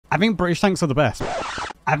I think British tanks are the best.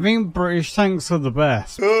 I think British tanks are the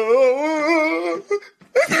best.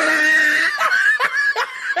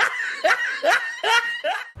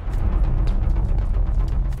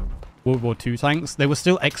 World War II tanks, they were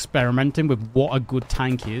still experimenting with what a good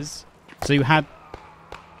tank is. So you had...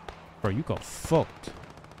 Bro, you got fucked.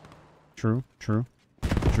 True, true.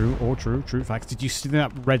 True, or true, true facts. Did you see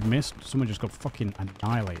that red mist? Someone just got fucking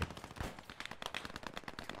annihilated.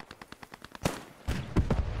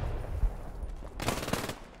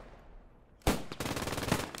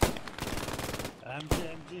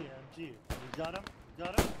 MG. You got him? You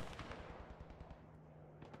got him?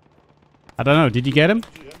 I don't know, did you get him?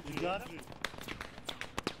 You got him?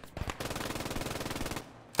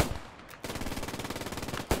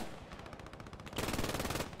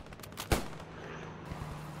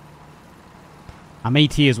 I'm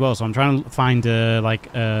AT as well, so I'm trying to find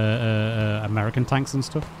American tanks and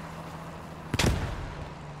stuff.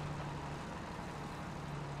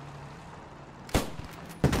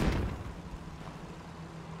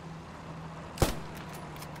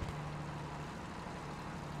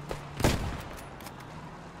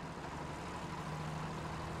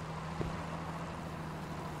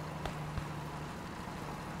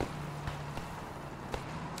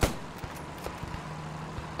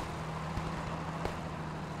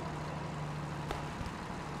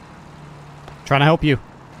 Trying to help you.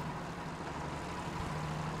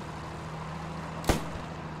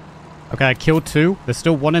 Okay, I killed 2. There's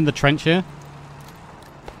still 1 in the trench here.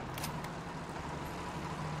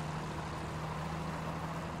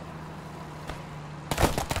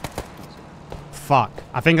 Fuck.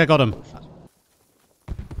 I think I got him.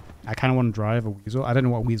 I kind of want to drive a weasel. I don't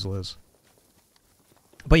know what a weasel is.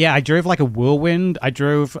 But yeah, I drove like a whirlwind. I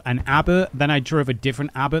drove an Abbott. Then I drove a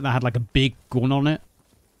different Abbott that had like a big gun on it.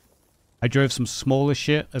 I drove some smaller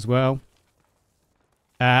shit as well.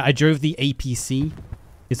 I drove the APC.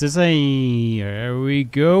 Is this a... There we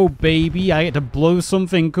go, baby. I get to blow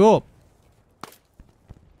something up.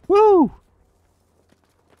 Woo!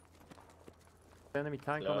 Enemy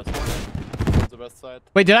tank on the side. On the west side.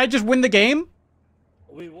 Wait, did I just win the game?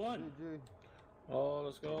 We won. Oh,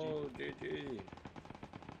 let's go. GG.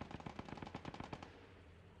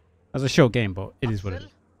 That's a short game, but it is what it is.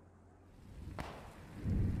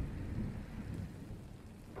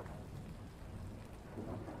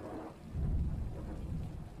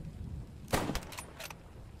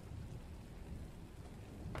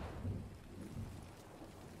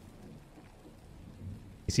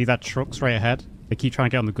 You see that truck's right ahead? They keep trying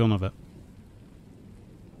to get on the gun of it.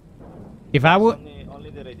 If I were... Only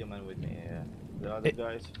the radio man with me, yeah. The other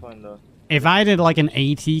guys find the... If I did like an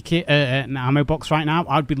AT kit, an ammo box right now,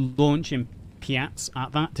 I'd be launching P.I.A.Ts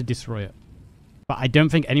at that to destroy it. But I don't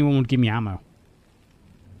think anyone would give me ammo.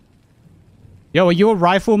 Yo, are you a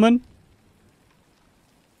rifleman?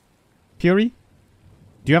 Fury?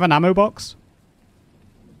 Do you have an ammo box?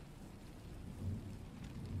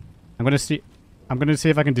 I'm gonna see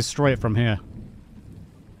if I can destroy it from here.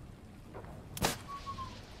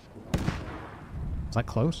 Is that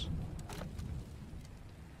close?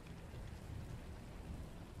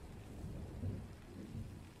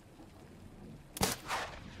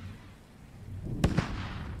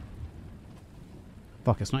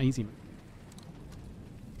 Fuck, it's not easy.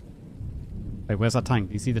 Wait, where's that tank?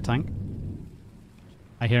 Do you see the tank?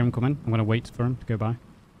 I hear him coming. I'm gonna wait for him to go by.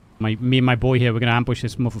 Me and my boy here, we're gonna ambush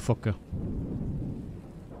this motherfucker.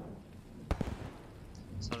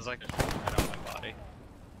 Sounds like there's one right on my body.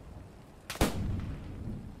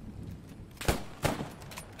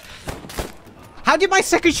 How did my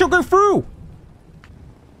second shot go through?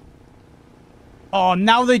 Oh,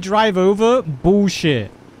 now they drive over?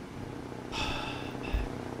 Bullshit.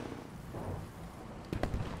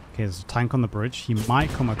 Okay, there's a tank on the bridge. He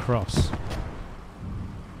might come across.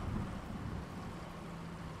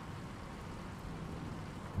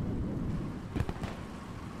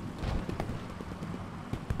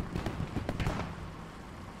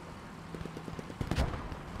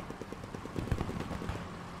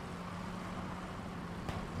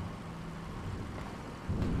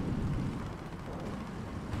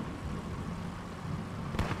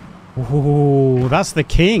 Ooh, that's the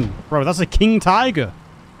king. Bro, that's a king tiger.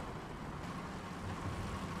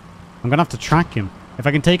 I'm gonna have to track him. If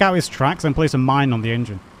I can take out his tracks and place a mine on the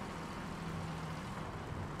engine.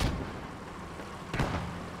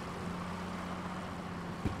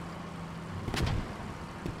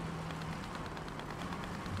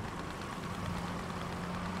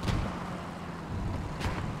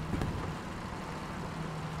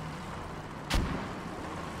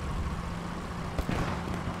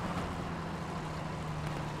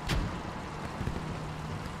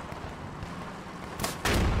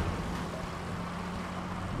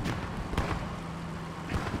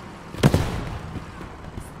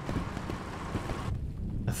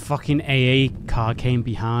 fucking AA car came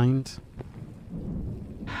behind.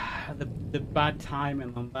 The bad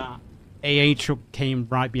timing on that. AA truck came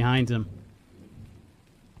right behind him.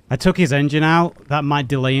 I took his engine out. That might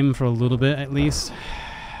delay him for a little bit at least.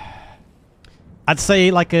 I'd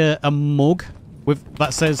say like a mug with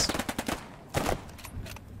that says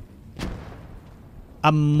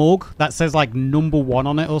a mug that says like #1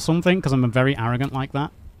 on it or something, because I'm very arrogant like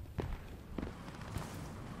that.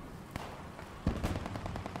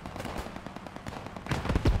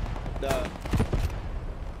 The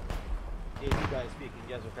you guys speaking,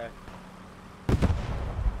 yes, okay.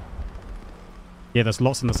 Yeah, there's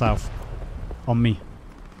lots in the south. On me.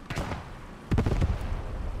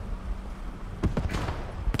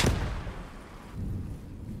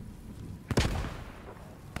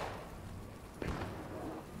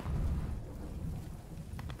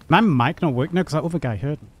 My mic not working now because that other guy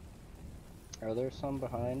heard me. Are there some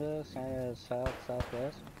behind us? South,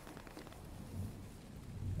 southwest?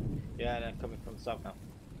 Yeah, and I'm coming from the south now.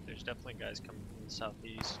 There's definitely guys coming from the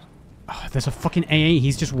southeast. Oh, there's a fucking AA.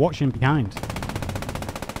 He's just watching behind.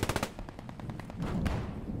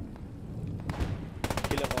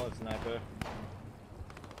 Kill him all, sniper.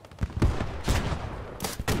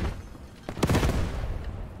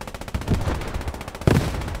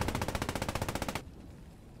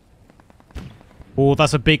 Oh,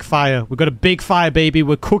 that's a big fire. We've got a big fire, baby.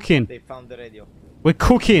 We're cooking. They found the radio. We're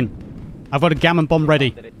cooking. I've got a gammon bomb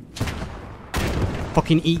ready.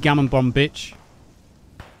 Fucking eat gammon bomb, bitch.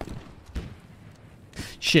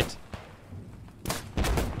 Shit.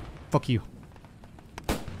 Fuck you.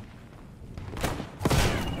 They're on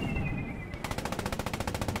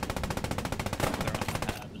the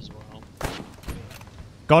pad as well.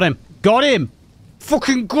 Got him. Got him.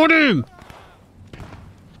 Fucking got him.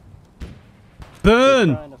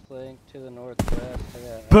 Burn. Trying to flank to the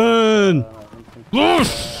northwest. Burn.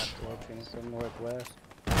 Yes! Approaching from northwest.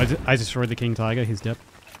 I destroyed the King Tiger. He's dead.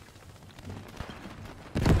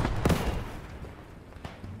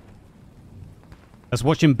 Let's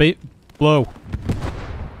watch him blow.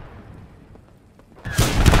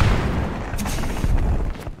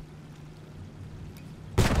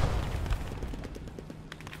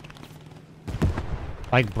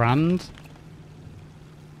 Like brand.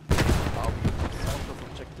 South of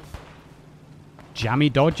objective. Jammy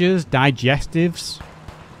Dodgers, digestives,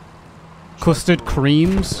 custard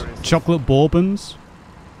creams, chocolate bourbons.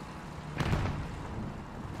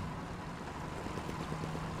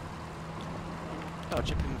 Ah,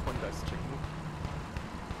 checking one guys, checking.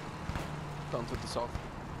 Down to the south.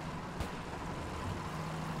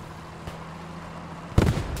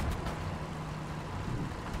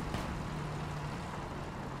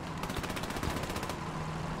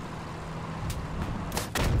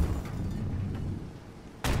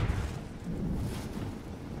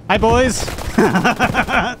 Hi, boys.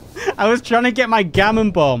 I was trying to get my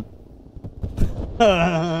gammon bomb.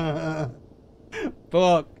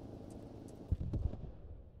 Fuck.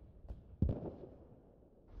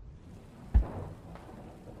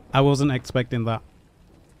 I wasn't expecting that.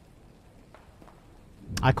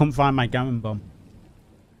 I couldn't find my gammon bomb.